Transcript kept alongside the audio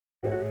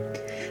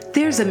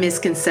There's a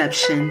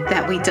misconception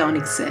that we don't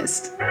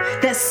exist,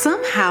 that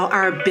somehow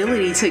our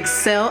ability to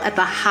excel at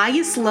the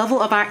highest level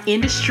of our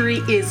industry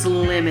is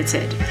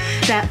limited,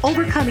 that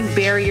overcoming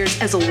barriers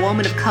as a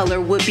woman of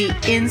color would be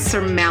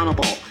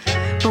insurmountable.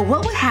 But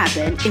what would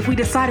happen if we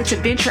decided to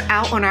venture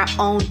out on our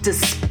own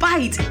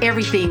despite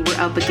everything we're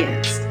up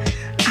against?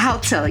 I'll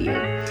tell you.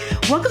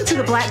 Welcome to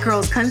the Black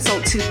Girls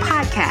Consult 2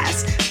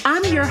 podcast.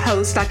 I'm your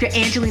host, Dr.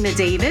 Angelina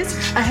Davis,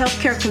 a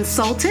healthcare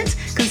consultant,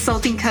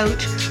 consulting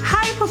coach,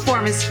 high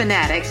performance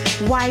fanatic,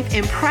 wife,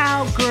 and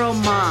proud girl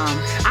mom.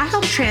 I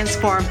help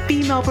transform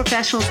female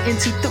professionals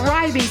into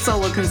thriving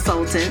solo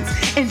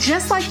consultants. And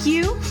just like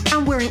you,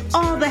 I'm wearing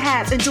all the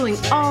hats and doing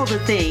all the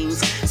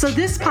things. So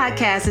this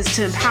podcast is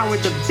to empower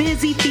the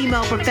busy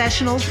female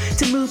professionals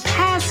to move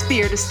past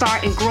fear to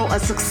start and grow a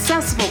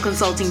successful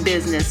consulting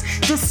business,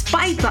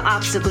 despite the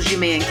obstacles you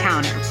may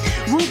encounter.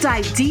 We'll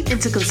dive deep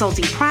into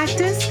consulting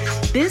practice,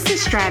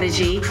 business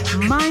strategy,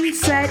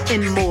 mindset,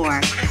 and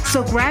more.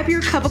 So grab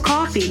your cup of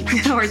coffee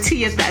or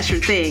tea if that's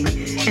your thing,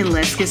 and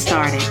let's get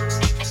started.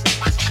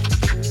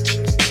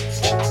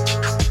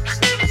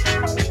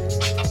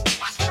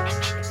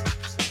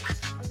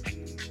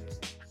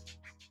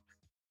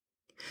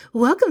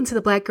 Welcome to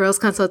the Black Girls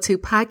Consult 2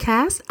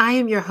 podcast. I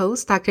am your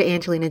host, Dr.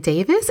 Angelina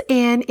Davis.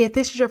 And if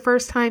this is your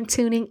first time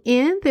tuning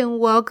in, then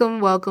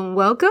welcome.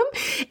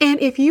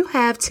 And if you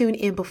have tuned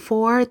in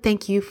before,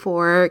 thank you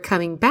for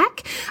coming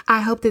back.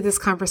 I hope that this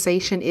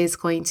conversation is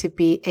going to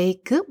be a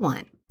good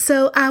one.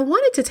 So I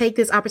wanted to take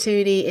this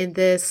opportunity in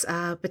this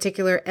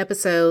particular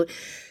episode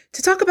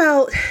to talk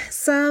about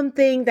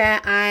something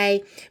that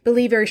I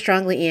believe very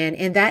strongly in,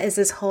 and that is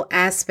this whole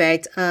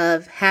aspect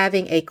of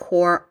having a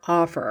core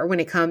offer when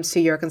it comes to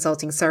your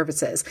consulting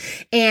services.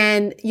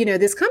 And,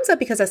 this comes up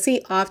because I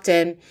see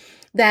often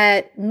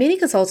that many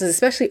consultants,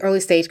 especially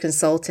early stage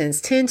consultants,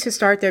 tend to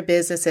start their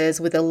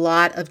businesses with a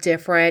lot of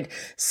different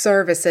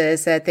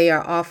services that they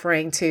are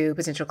offering to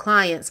potential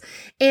clients.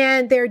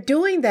 And they're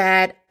doing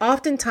that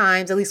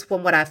oftentimes, at least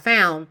from what I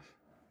found,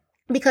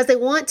 because they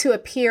want to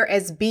appear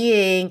as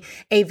being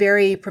a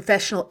very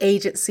professional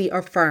agency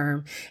or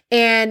firm.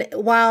 And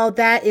while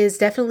that is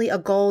definitely a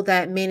goal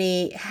that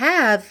many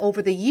have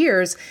over the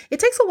years, it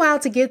takes a while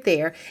to get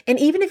there. And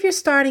even if you're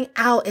starting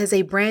out as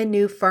a brand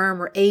new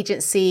firm or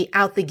agency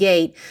out the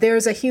gate,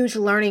 there's a huge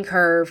learning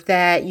curve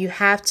that you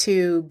have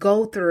to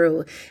go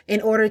through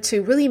in order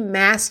to really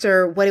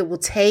master what it will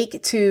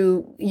take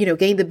to,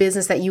 gain the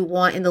business that you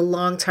want in the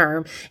long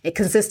term, a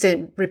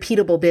consistent,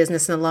 repeatable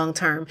business in the long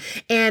term.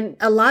 And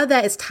a lot of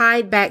that is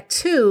tied back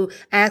to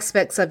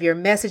aspects of your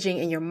messaging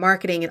and your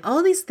marketing. And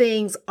all these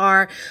things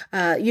are,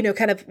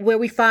 kind of where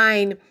we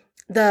find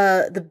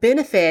the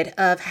benefit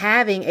of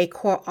having a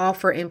core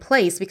offer in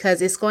place,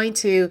 because it's going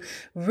to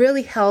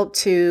really help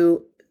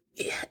to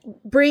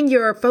bring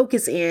your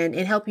focus in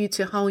and help you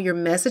to hone your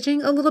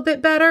messaging a little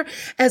bit better,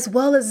 as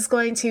well as it's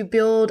going to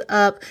build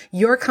up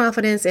your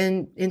confidence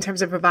in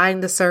terms of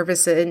providing the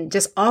service and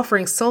just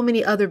offering so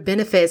many other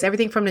benefits,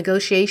 everything from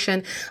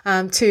negotiation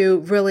to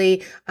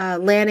really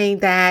landing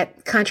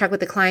that contract with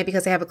the client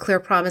because they have a clear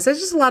promise. There's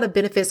just a lot of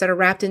benefits that are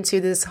wrapped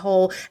into this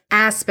whole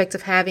aspect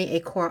of having a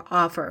core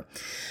offer.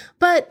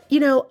 But,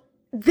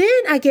 then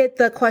I get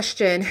the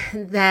question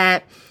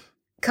that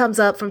comes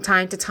up from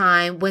time to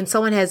time when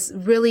someone has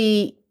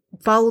really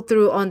followed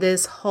through on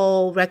this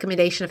whole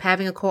recommendation of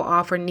having a core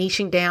offer,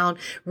 niching down,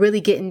 really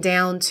getting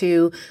down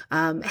to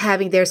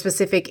having their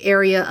specific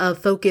area of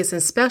focus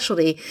and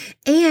specialty,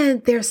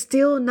 and they're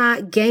still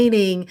not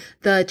gaining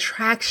the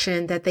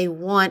traction that they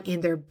want in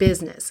their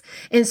business.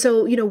 And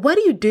so, what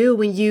do you do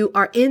when you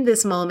are in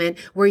this moment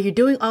where you're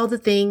doing all the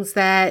things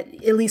that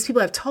at least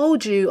people have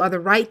told you are the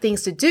right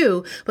things to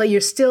do, but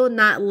you're still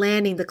not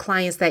landing the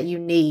clients that you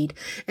need?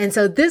 And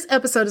so this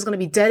episode is going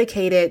to be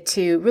dedicated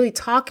to really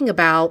talking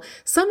about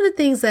some of the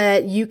things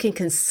that you can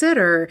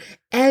consider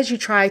as you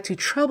try to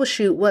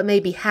troubleshoot what may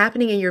be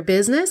happening in your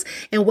business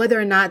and whether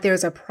or not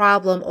there's a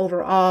problem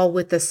overall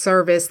with the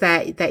service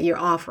that you're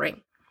offering.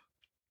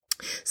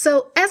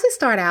 So as we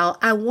start out,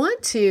 I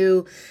want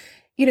to,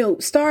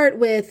 start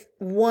with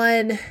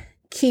one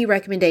key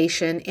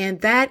recommendation,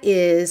 and that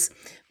is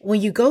when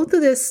you go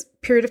through this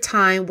period of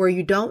time where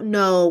you don't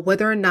know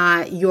whether or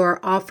not your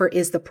offer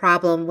is the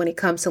problem when it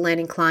comes to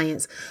landing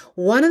clients,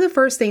 one of the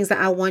first things that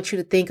I want you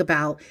to think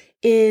about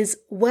is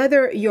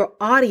whether your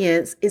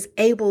audience is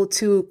able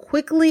to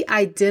quickly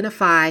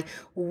identify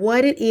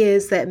what it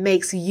is that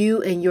makes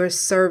you and your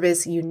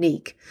service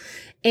unique.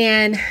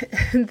 And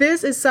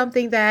this is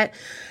something that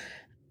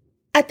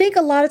I think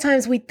a lot of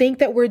times we think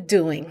that we're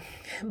doing,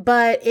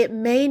 but it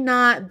may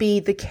not be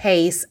the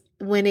case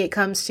when it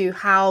comes to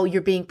how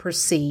you're being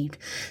perceived.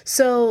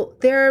 So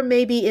there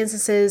may be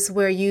instances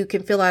where you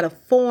can fill out a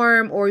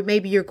form, or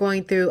maybe you're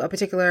going through a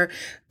particular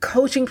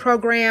coaching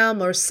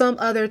program or some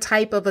other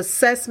type of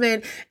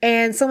assessment,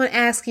 and someone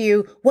asks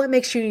you, what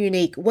makes you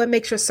unique? What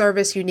makes your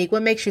service unique?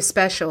 What makes you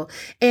special?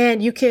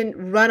 And you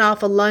can run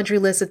off a laundry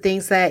list of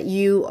things that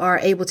you are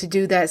able to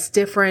do that's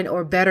different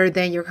or better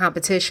than your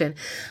competition.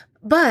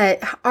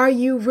 But are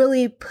you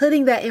really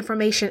putting that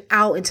information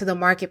out into the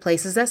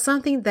marketplace? Is that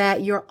something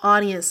that your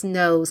audience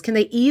knows? Can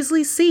they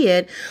easily see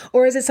it?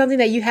 Or is it something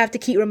that you have to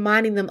keep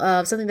reminding them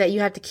of, something that you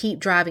have to keep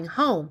driving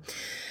home?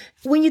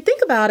 When you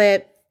think about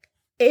it,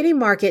 any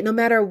market, no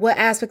matter what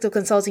aspect of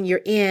consulting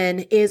you're in,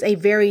 is a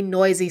very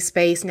noisy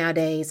space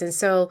nowadays. And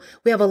so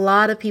we have a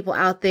lot of people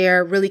out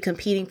there really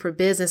competing for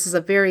business. It's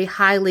a very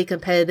highly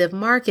competitive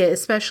market,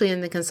 especially in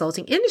the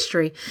consulting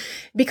industry,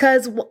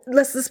 because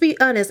let's be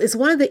honest, it's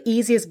one of the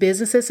easiest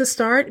businesses to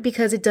start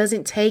because it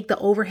doesn't take the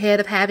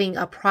overhead of having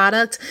a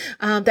product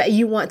that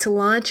you want to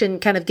launch and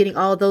kind of getting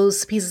all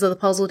those pieces of the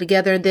puzzle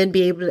together and then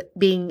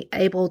being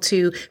able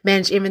to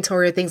manage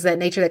inventory or things of that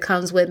nature that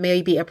comes with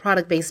maybe a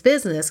product-based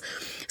business.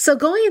 So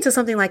going into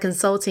something like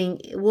consulting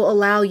will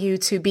allow you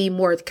to be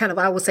more kind of,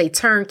 I would say,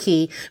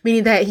 turnkey,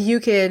 meaning that you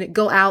can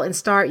go out and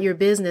start your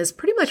business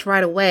pretty much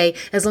right away,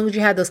 as long as you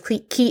have those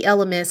key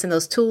elements and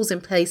those tools in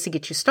place to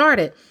get you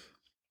started.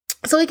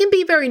 So it can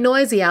be very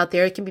noisy out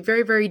there. It can be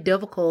very, very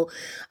difficult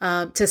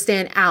to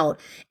stand out.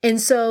 And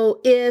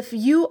so if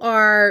you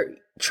are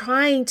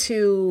trying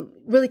to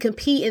really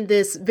compete in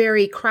this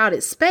very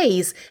crowded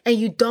space and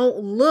you don't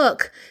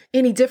look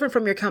any different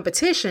from your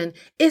competition,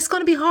 it's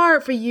going to be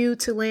hard for you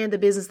to land the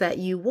business that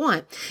you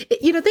want.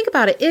 Think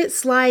about it.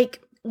 It's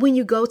like when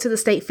you go to the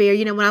state fair,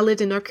 when I lived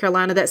in North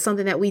Carolina, that's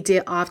something that we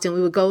did often.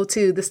 We would go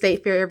to the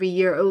state fair every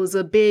year. It was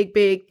a big,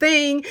 big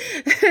thing.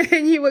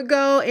 And you would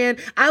go, and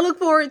I look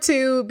forward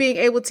to being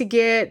able to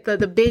get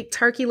the big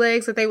turkey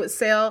legs that they would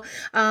sell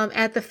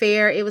at the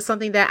fair. It was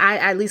something that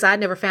I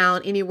never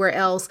found anywhere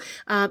else.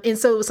 And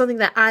so it was something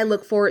that I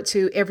look forward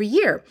to every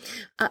year.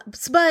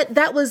 But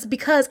that was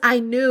because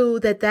I knew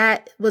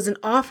that was an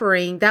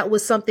offering. That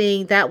was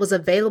something that was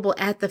available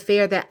at the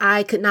fair that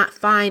I could not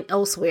find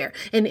elsewhere.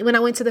 And when I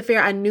went to the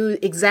fair, I knew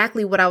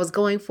exactly what I was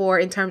going for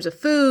in terms of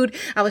food.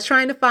 I was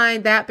trying to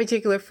find that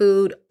particular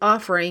food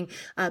offering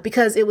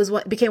because it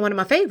became one of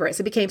my favorites.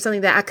 It became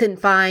something that I couldn't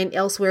find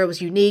elsewhere. It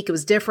was unique. It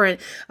was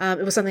different.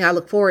 It was something I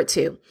look forward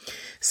to.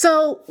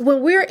 So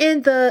when we're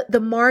in the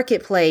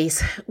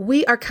marketplace,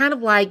 we are kind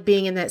of like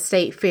being in that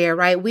state fair,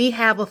 right? We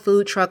have a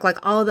food truck like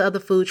all the other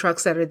food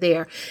trucks that are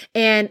there.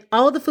 And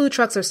all the food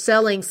trucks are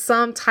selling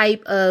some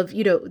type of,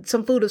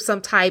 some food of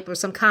some type or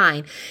some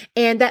kind.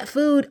 And that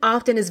food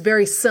often is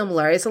very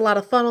similar. It's a lot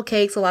of funnel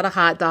cakes, a lot of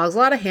hot dogs, a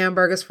lot of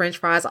hamburgers, French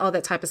fries, all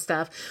that type of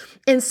stuff.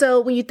 And so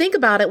when you think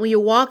about it, when you're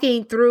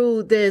walking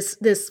through this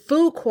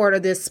food court or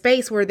this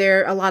space where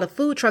there are a lot of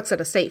food trucks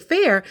at a state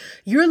fair,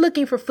 you're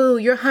looking for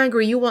food, you're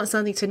hungry, you want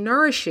something to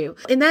nourish you.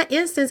 In that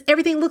instance,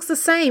 everything looks the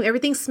same.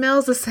 Everything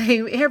smells the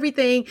same.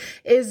 Everything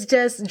is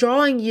just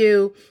drawing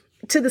you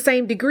to the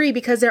same degree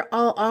because they're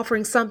all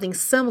offering something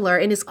similar,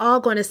 and it's all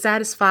going to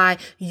satisfy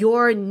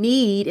your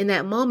need in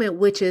that moment,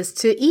 which is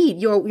to eat.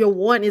 Your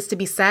want is to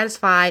be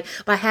satisfied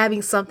by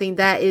having something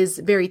that is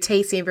very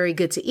tasty and very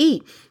good to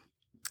eat.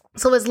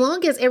 So as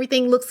long as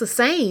everything looks the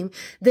same,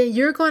 then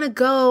you're going to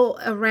go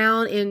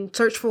around and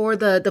search for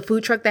the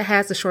food truck that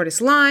has the shortest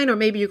line, or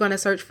maybe you're going to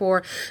search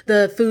for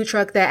the food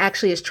truck that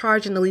actually is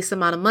charging the least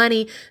amount of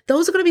money.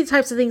 Those are going to be the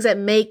types of things that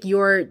make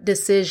your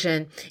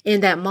decision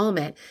in that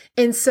moment.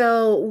 And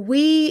so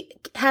we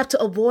have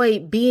to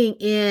avoid being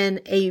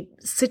in a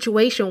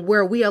situation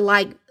where we are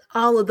like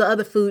all of the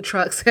other food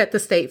trucks at the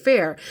state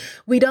fair.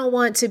 We don't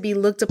want to be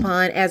looked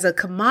upon as a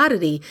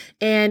commodity.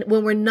 And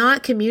when we're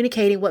not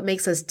communicating what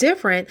makes us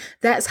different,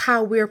 that's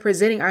how we're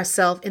presenting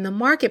ourselves in the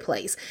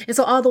marketplace. And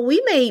so although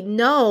we may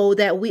know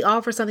that we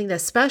offer something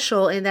that's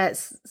special and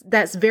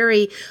that's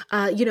very,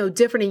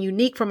 different and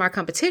unique from our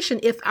competition,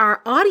 if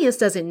our audience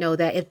doesn't know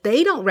that, if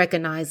they don't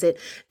recognize it,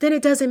 then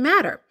it doesn't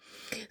matter.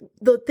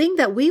 The thing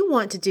that we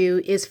want to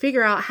do is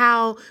figure out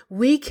how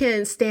we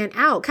can stand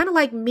out, kind of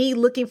like me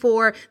looking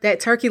for that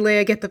turkey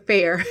leg at the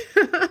fair.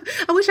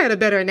 I wish I had a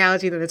better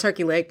analogy than the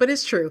turkey leg, but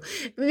it's true.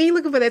 Me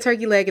looking for that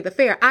turkey leg at the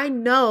fair, I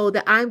know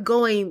that I'm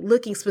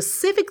looking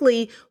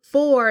specifically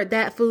for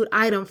that food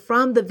item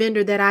from the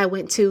vendor that I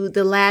went to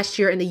the last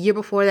year and the year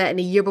before that and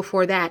the year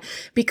before that,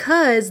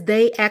 because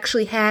they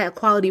actually had a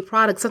quality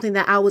product, something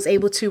that I was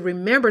able to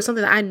remember,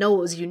 something that I know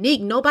was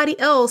unique. Nobody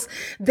else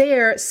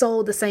there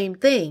sold the same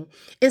thing.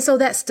 And so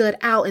that stood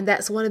out. And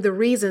that's one of the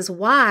reasons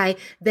why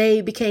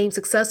they became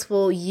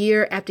successful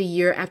year after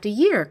year after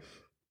year.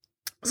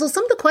 So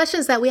some of the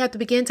questions that we have to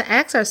begin to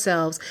ask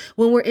ourselves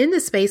when we're in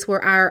this space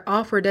where our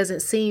offer doesn't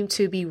seem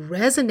to be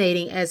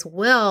resonating as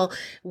well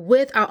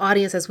with our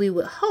audience as we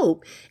would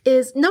hope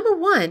is, number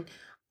one,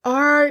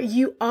 are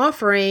you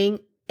offering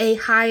a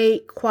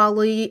high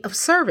quality of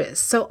service?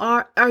 So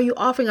are you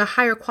offering a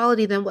higher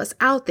quality than what's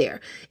out there?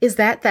 Is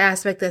that the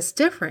aspect that's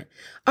different?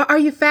 Are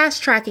you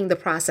fast tracking the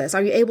process?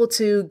 Are you able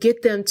to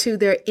get them to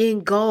their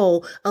end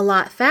goal a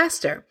lot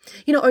faster?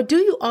 Or do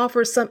you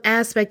offer some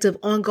aspect of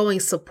ongoing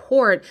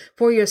support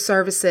for your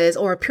services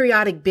or a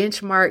periodic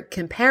benchmark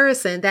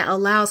comparison that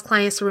allows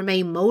clients to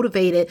remain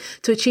motivated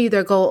to achieve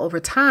their goal over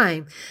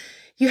time?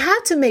 You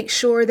have to make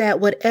sure that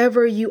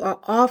whatever you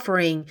are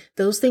offering,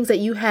 those things that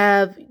you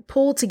have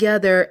pulled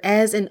together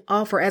as an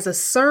offer, as a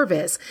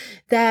service,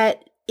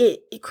 that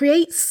it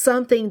creates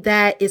something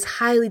that is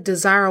highly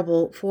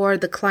desirable for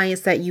the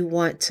clients that you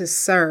want to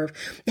serve.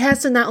 It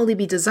has to not only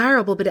be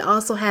desirable, but it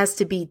also has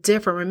to be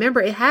different.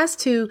 Remember, it has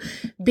to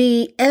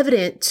be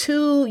evident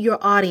to your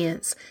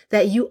audience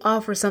that you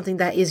offer something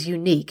that is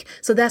unique.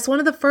 So that's one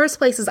of the first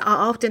places I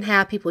often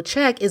have people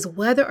check is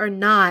whether or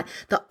not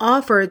the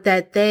offer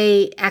that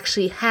they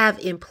actually have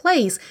in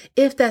place,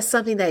 if that's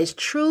something that is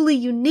truly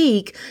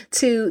unique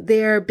to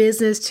their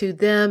business, to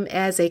them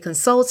as a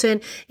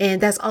consultant.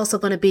 And that's also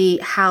going to be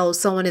how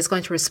someone is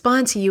going to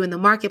respond to you in the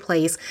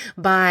marketplace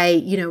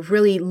by,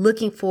 really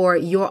looking for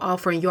your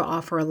offer and your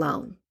offer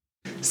alone.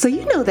 So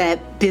you know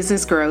that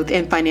business growth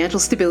and financial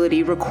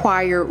stability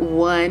require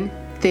one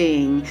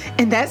thing,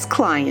 and that's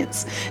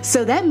clients.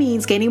 So that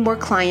means gaining more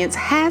clients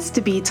has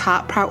to be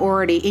top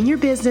priority in your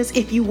business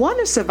if you want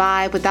to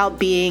survive without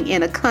being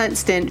in a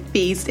constant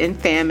feast and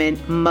famine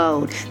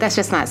mode. That's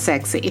just not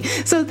sexy.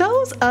 So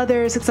those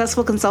other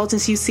successful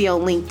consultants you see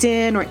on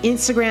LinkedIn or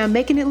Instagram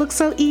making it look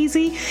so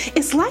easy,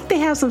 it's like they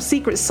have some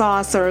secret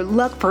sauce or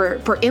luck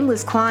for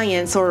endless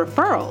clients or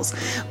referrals.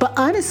 But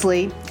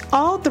honestly,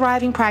 all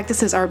thriving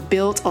practices are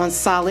built on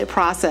solid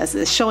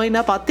processes, showing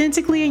up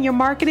authentically in your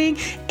marketing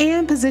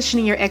and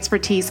positioning your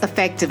expertise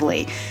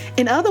effectively.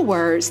 In other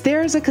words,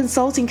 there's a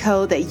consulting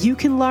code that you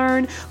can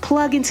learn,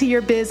 plug into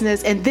your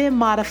business, and then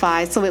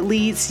modify so it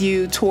leads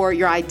you toward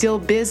your ideal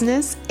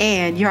business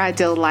and your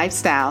ideal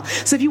lifestyle.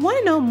 So if you want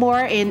to know more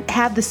and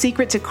have the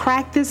secret to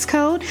crack this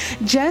code,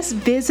 just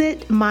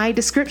visit my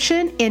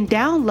description and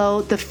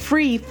download the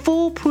free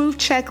foolproof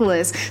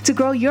checklist to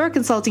grow your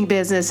consulting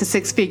business to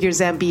six figures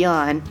and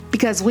beyond.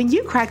 Because when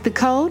you crack the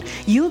code,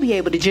 you'll be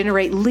able to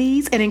generate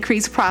leads and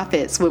increase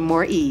profits with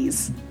more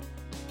ease.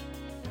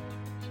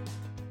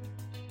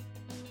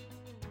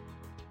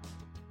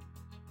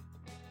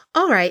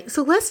 All right,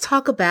 so let's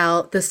talk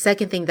about the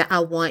second thing that I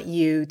want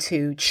you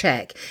to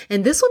check.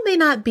 And this one may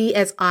not be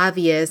as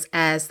obvious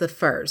as the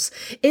first.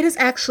 It is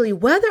actually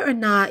whether or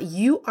not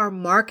you are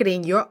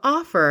marketing your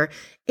offer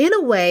in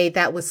a way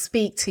that would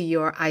speak to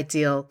your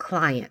ideal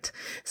client.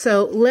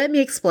 So let me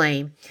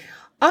explain.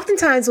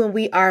 Oftentimes when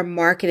we are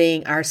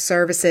marketing our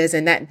services,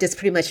 and that just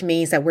pretty much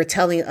means that we're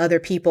telling other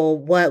people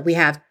what we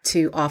have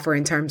to offer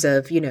in terms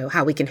of,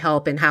 how we can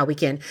help and how we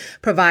can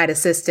provide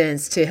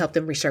assistance to help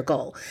them reach their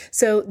goal.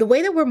 So the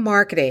way that we're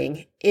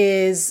marketing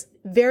is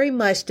very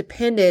much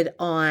dependent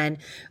on,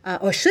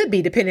 or should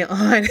be dependent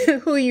on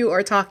who you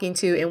are talking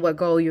to and what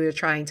goal you're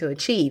trying to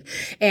achieve.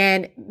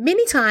 And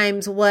many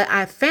times what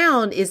I've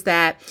found is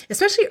that,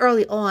 especially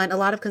early on, a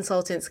lot of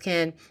consultants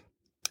can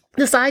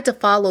decide to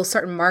follow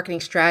certain marketing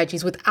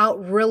strategies without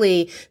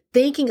really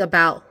thinking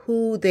about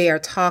who they are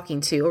talking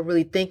to or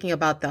really thinking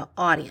about the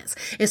audience.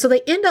 And so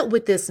they end up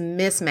with this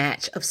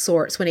mismatch of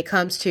sorts when it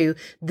comes to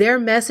their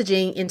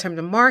messaging in terms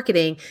of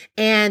marketing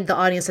and the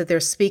audience that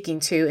they're speaking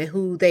to and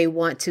who they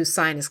want to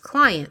sign as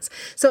clients.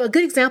 So a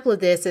good example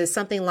of this is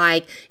something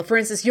like, for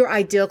instance, your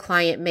ideal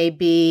client may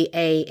be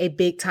a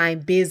big time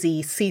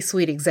busy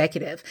C-suite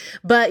executive,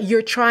 but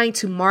you're trying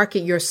to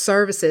market your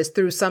services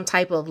through some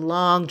type of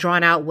long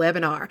drawn out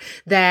webinar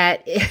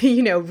that,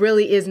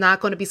 really is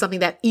not going to be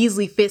something that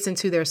easily fits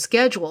into their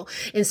schedule.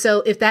 And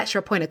so if that's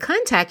your point of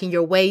contact and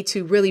your way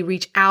to really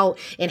reach out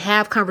and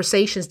have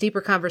conversations,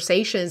 deeper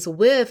conversations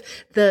with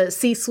the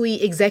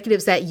C-suite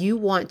executives that you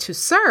want to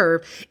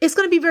serve, it's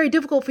going to be very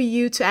difficult for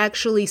you to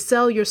actually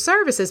sell your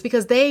services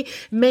because they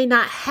may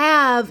not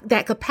have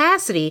that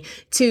capacity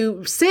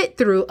to sit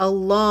through a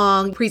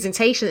long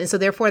presentation. And so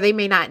therefore they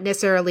may not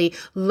necessarily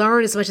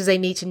learn as much as they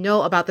need to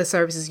know about the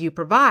services you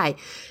provide.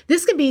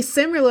 This can be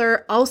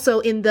similar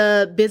also in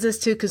the business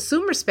to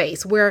consumer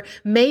space where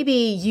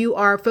maybe you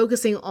are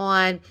focusing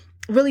on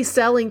really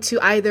selling to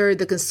either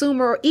the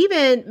consumer or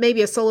even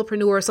maybe a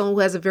solopreneur or someone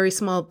who has a very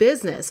small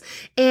business.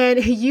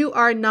 And you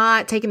are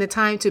not taking the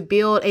time to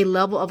build a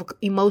level of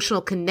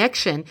emotional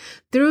connection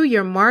through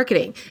your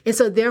marketing. And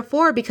so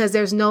therefore, because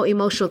there's no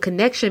emotional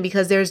connection,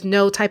 because there's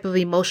no type of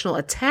emotional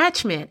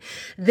attachment,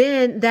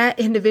 then that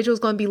individual is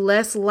going to be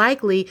less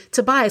likely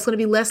to buy. It's going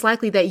to be less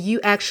likely that you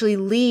actually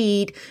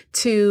lead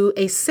to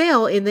a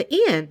sale in the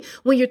end.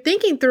 When you're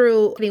thinking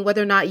through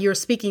whether or not you're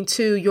speaking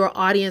to your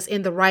audience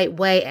in the right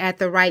way at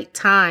the right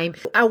time,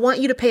 I want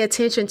you to pay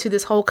attention to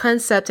this whole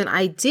concept and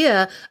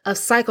idea of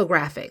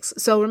psychographics.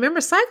 So remember,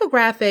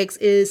 psychographics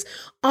is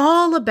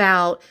all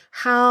about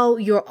how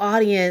your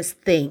audience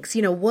thinks.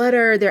 What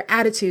are their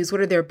attitudes?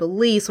 What are their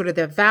beliefs? What are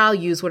their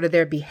values? What are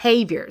their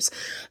behaviors?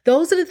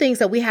 Those are the things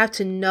that we have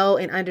to know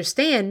and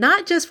understand,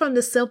 not just from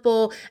the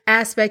simple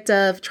aspect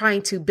of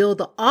trying to build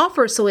the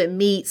offer so it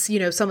meets,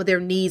 some of their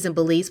needs and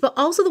beliefs, but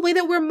also the way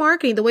that we're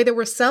marketing, the way that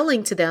we're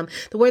selling to them,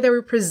 the way that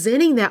we're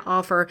presenting that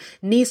offer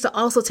needs to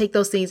also take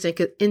those things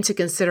into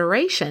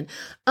consideration.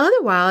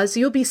 Otherwise,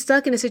 you'll be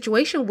stuck in a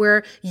situation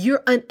where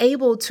you're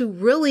unable to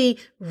really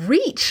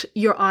reach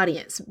your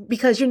audience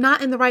because you're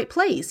not in the right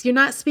place. You're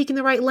not speaking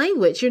the right language.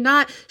 language. You're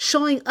not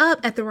showing up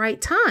at the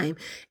right time.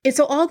 And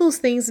so all those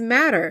things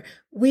matter.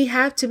 We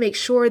have to make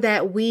sure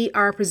that we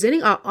are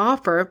presenting our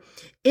offer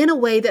in a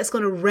way that's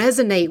going to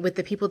resonate with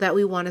the people that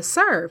we want to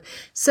serve.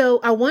 So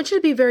I want you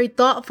to be very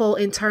thoughtful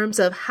in terms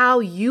of how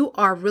you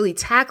are really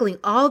tackling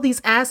all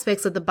these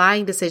aspects of the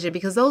buying decision,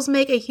 because those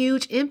make a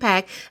huge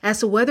impact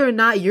as to whether or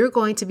not you're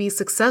going to be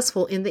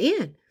successful in the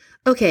end.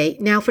 Okay,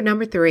 now for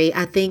number 3,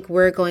 I think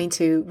we're going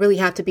to really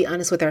have to be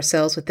honest with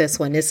ourselves with this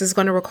one. This is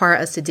going to require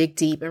us to dig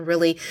deep and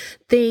really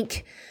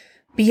think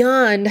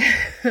beyond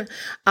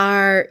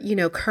our,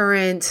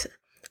 current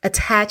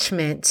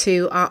attachment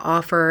to our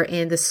offer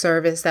and the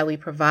service that we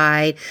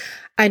provide.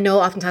 I know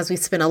oftentimes we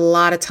spend a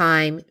lot of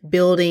time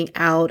building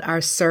out our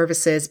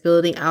services,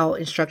 building out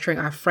and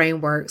structuring our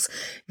frameworks,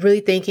 really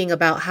thinking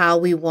about how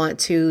we want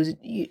to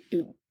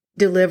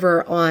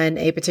deliver on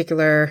a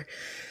particular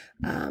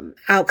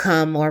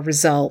outcome or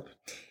result.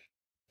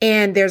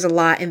 And there's a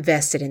lot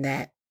invested in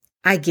that.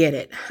 I get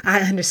it.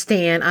 I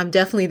understand. I'm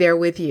definitely there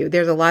with you.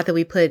 There's a lot that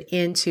we put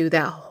into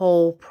that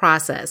whole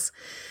process.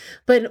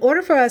 But in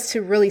order for us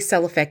to really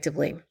sell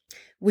effectively,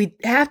 we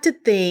have to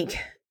think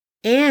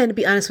and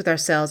be honest with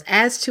ourselves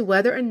as to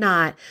whether or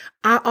not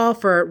our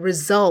offer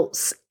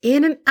results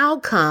in an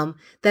outcome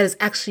that is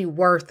actually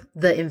worth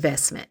the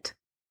investment.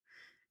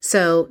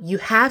 So you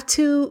have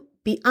to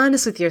be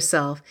honest with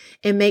yourself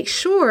and make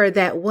sure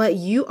that what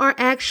you are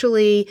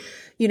actually,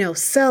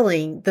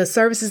 selling, the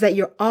services that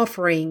you're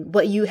offering,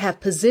 what you have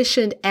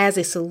positioned as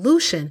a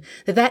solution,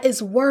 that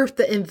is worth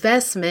the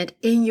investment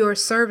in your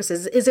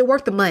services. Is it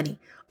worth the money?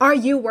 Are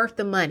you worth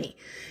the money?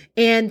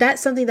 And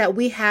that's something that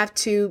we have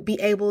to be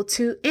able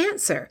to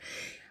answer.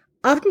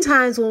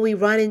 Oftentimes when we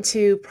run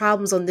into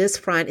problems on this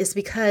front, it's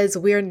because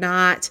we're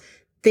not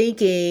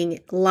thinking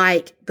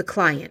like the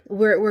client.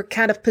 We're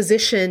kind of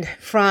positioned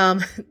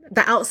from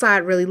the outside,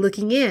 really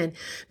looking in,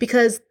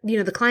 because,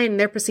 the client and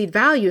their perceived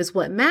value is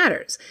what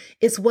matters.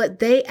 It's what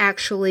they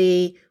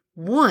actually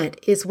want,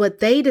 is what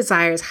they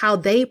desire, is how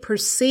they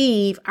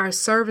perceive our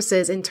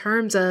services in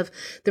terms of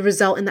the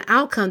result and the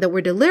outcome that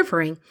we're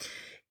delivering.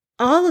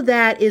 All of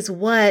that is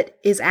what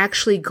is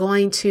actually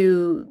going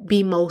to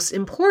be most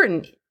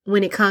important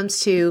when it comes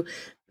to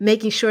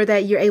making sure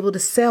that you're able to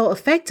sell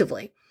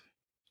effectively.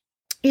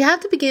 You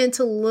have to begin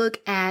to look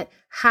at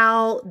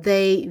how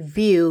they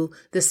view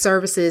the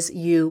services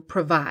you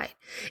provide.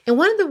 And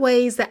one of the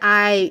ways that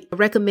I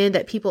recommend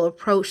that people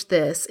approach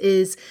this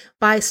is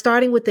by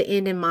starting with the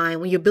end in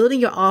mind. When you're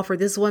building your offer,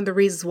 this is one of the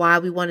reasons why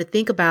we want to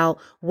think about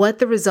what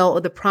the result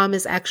of the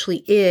promise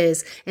actually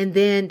is, and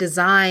then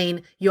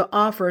design your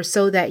offer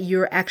so that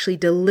you're actually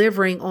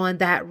delivering on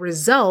that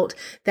result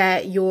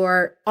that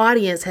your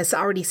audience has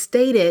already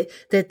stated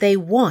that they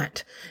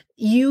want.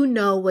 You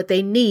know what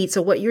they need.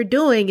 So what you're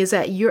doing is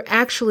that you're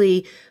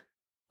actually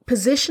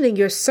positioning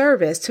your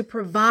service to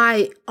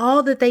provide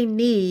all that they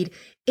need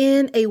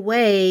in a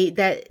way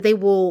that they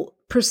will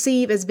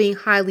perceive as being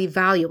highly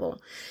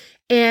valuable.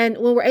 And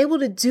when we're able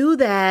to do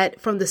that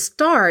from the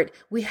start,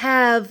 we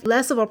have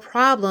less of a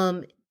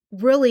problem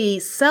really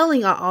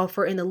selling our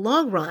offer in the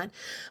long run.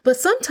 But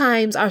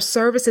sometimes our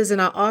services and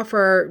our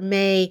offer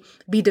may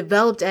be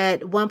developed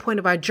at one point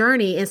of our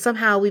journey, and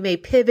somehow we may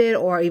pivot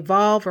or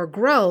evolve or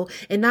grow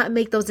and not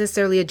make those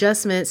necessarily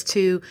adjustments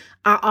to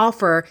our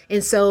offer.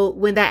 And so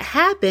when that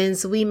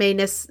happens, we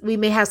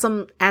may have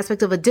some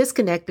aspect of a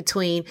disconnect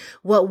between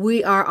what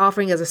we are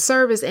offering as a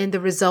service and the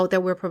result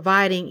that we're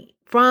providing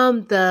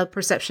from the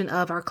perception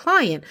of our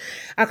client.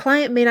 Our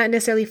client may not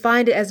necessarily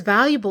find it as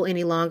valuable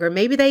any longer.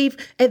 Maybe they've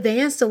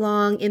advanced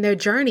along in their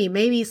journey.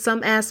 Maybe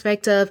some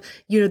aspect of,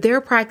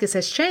 their practice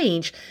has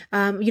changed.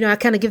 I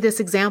kind of give this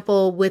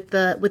example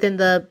within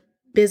the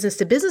business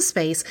to business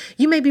space.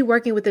 You may be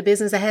working with a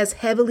business that has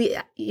heavily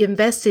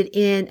invested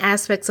in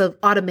aspects of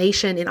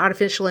automation and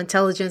artificial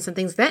intelligence and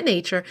things of that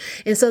nature.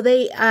 And so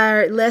they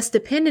are less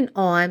dependent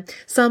on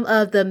some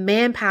of the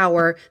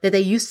manpower that they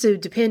used to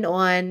depend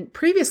on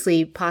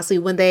previously, possibly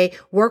when they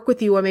work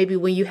with you or maybe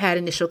when you had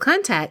initial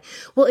contact.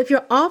 Well, if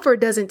your offer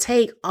doesn't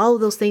take all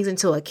of those things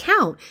into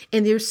account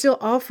and you're still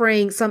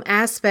offering some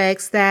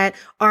aspects that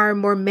are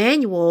more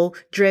manual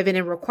driven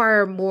and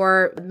require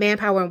more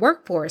manpower and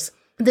workforce,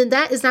 then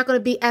that is not going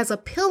to be as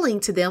appealing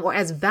to them or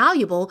as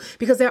valuable,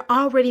 because they're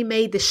already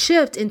made the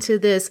shift into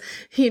this,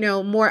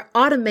 more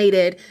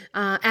automated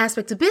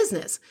aspect of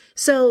business.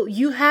 So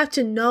you have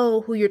to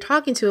know who you're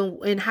talking to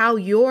and how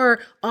your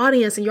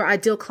audience and your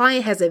ideal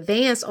client has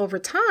advanced over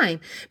time,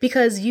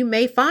 because you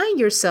may find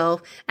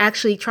yourself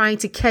actually trying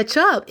to catch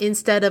up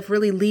instead of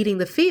really leading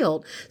the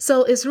field.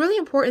 So it's really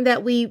important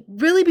that we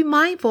really be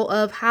mindful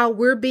of how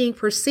we're being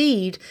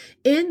perceived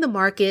in the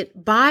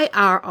market by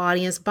our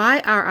audience, by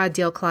our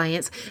ideal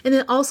clients, and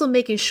then also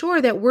making sure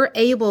that we're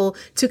able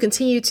to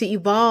continue to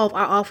evolve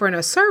our offer and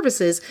our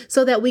services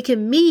so that we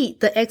can meet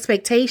the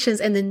expectations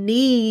and the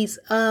needs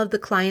of the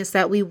clients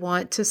that we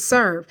want to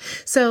serve.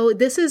 So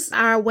this is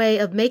our way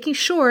of making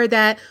sure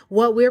that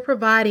what we're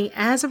providing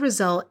as a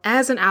result,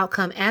 as an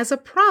outcome, as a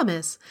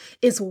promise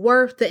is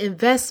worth the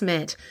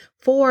investment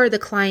for the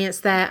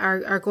clients that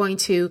are going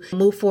to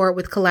move forward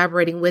with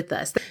collaborating with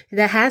us.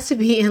 That has to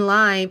be in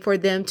line for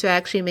them to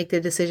actually make the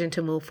decision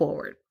to move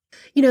forward.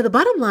 The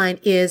bottom line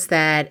is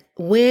that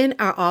when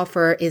our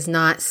offer is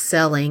not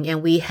selling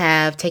and we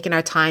have taken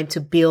our time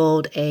to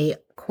build a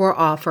core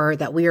offer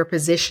that we are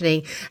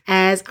positioning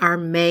as our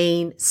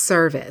main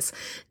service,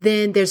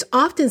 then there's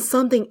often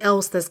something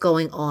else that's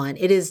going on.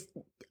 It is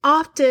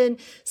often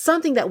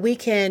something that we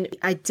can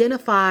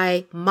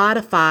identify,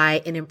 modify,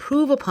 and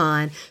improve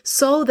upon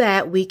so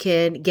that we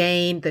can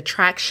gain the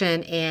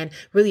traction and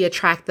really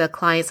attract the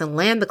clients and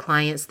land the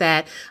clients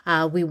that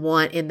we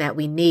want and that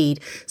we need.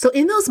 So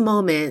in those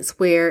moments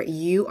where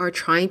you are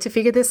trying to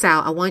figure this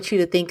out, I want you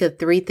to think of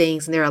 3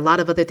 things. And there are a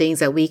lot of other things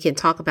that we can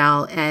talk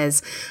about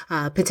as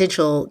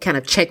potential kind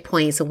of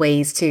checkpoints and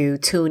ways to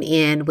tune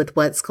in with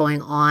what's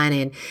going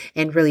on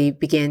and really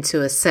begin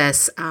to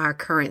assess our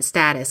current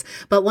status.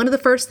 But one of the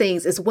first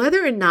things is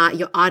whether or not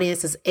your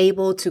audience is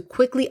able to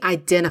quickly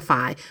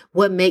identify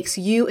what makes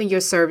you and your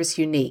service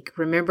unique.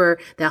 Remember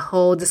that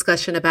whole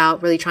discussion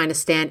about really trying to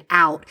stand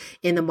out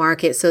in the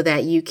market so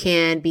that you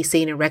can be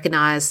seen and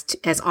recognized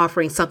as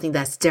offering something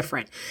that's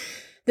different.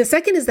 The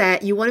second is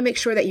that you want to make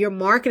sure that you're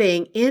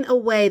marketing in a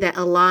way that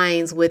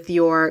aligns with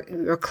your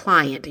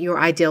client, your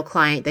ideal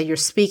client, that you're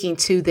speaking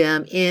to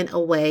them in a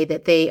way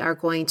that they are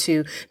going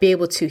to be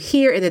able to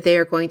hear and that they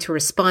are going to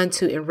respond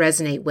to and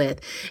resonate with.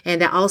 And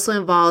that also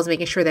involves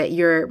making sure that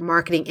you're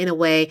marketing in a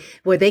way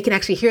where they can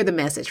actually hear the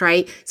message,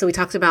 right? So we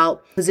talked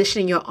about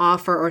positioning your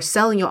offer or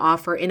selling your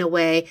offer in a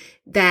way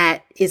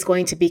that is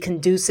going to be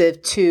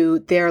conducive to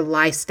their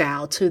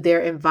lifestyle, to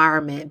their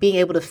environment, being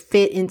able to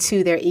fit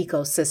into their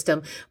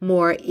ecosystem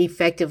more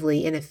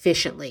effectively and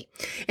efficiently.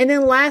 And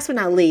then last but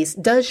not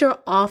least, does your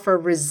offer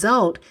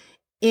result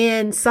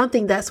in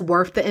something that's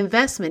worth the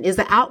investment? Is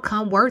the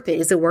outcome worth it?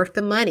 Is it worth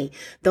the money?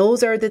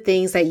 Those are the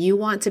things that you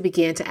want to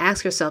begin to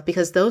ask yourself,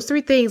 because those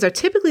 3 things are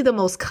typically the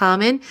most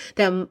common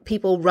that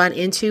people run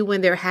into when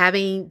they're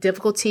having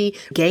difficulty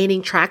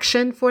gaining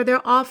traction for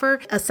their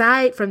offer.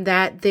 Aside from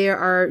that, there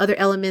are other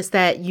elements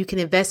that you can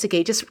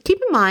investigate. Just keep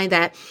in mind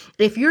that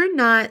if you're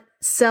not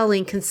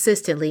selling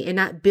consistently and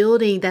not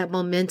building that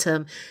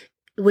momentum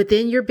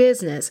within your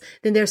business,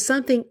 then there's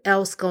something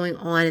else going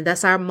on. And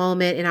that's our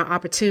moment and our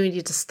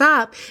opportunity to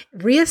stop,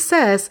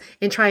 reassess,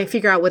 and try and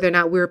figure out whether or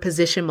not we're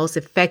positioned most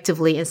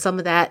effectively. And some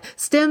of that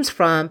stems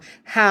from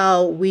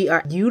how we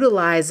are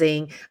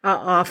utilizing our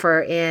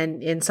offer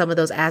and in some of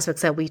those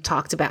aspects that we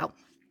talked about.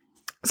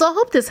 So I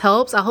hope this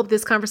helps. I hope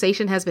this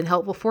conversation has been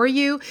helpful for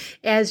you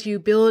as you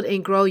build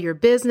and grow your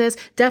business.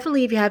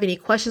 Definitely, if you have any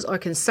questions or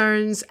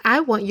concerns,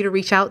 I want you to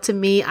reach out to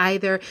me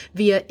either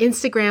via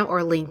Instagram or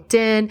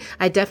LinkedIn.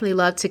 I definitely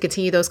love to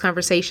continue those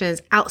conversations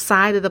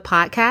outside of the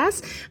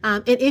podcast.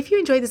 And if you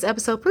enjoyed this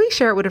episode, please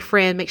share it with a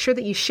friend. Make sure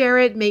that you share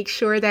it. Make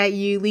sure that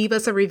you leave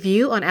us a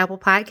review on Apple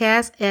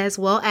Podcasts, as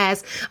well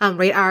as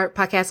rate our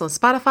podcast on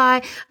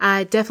Spotify.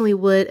 I definitely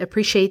would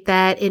appreciate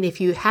that. And if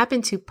you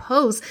happen to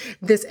post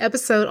this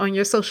episode on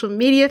your social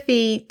media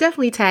feed,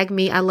 definitely tag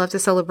me. I love to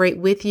celebrate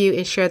with you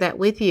and share that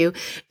with you.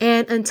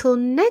 And until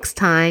next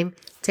time,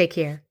 take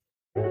care.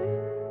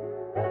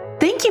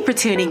 Thank you for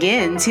tuning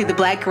in to the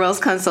Black Girls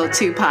Consult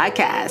 2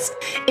 podcast.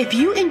 If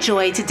you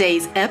enjoyed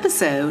today's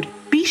episode,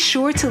 be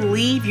sure to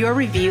leave your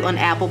review on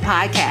Apple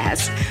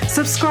Podcasts,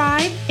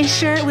 subscribe, and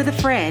share it with a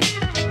friend.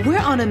 We're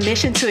on a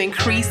mission to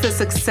increase the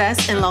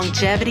success and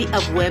longevity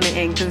of women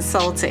in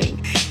consulting,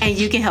 and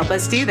you can help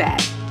us do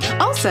that.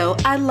 Also,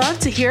 I'd love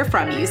to hear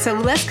from you, so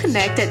let's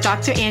connect at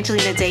Dr.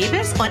 Angelina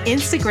Davis on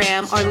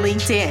Instagram or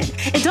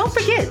LinkedIn. And don't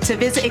forget to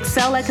visit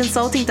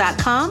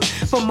excelatconsulting.com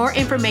for more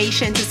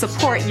information to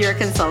support your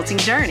consulting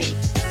journey.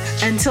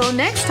 Until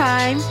next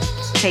time,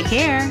 take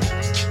care.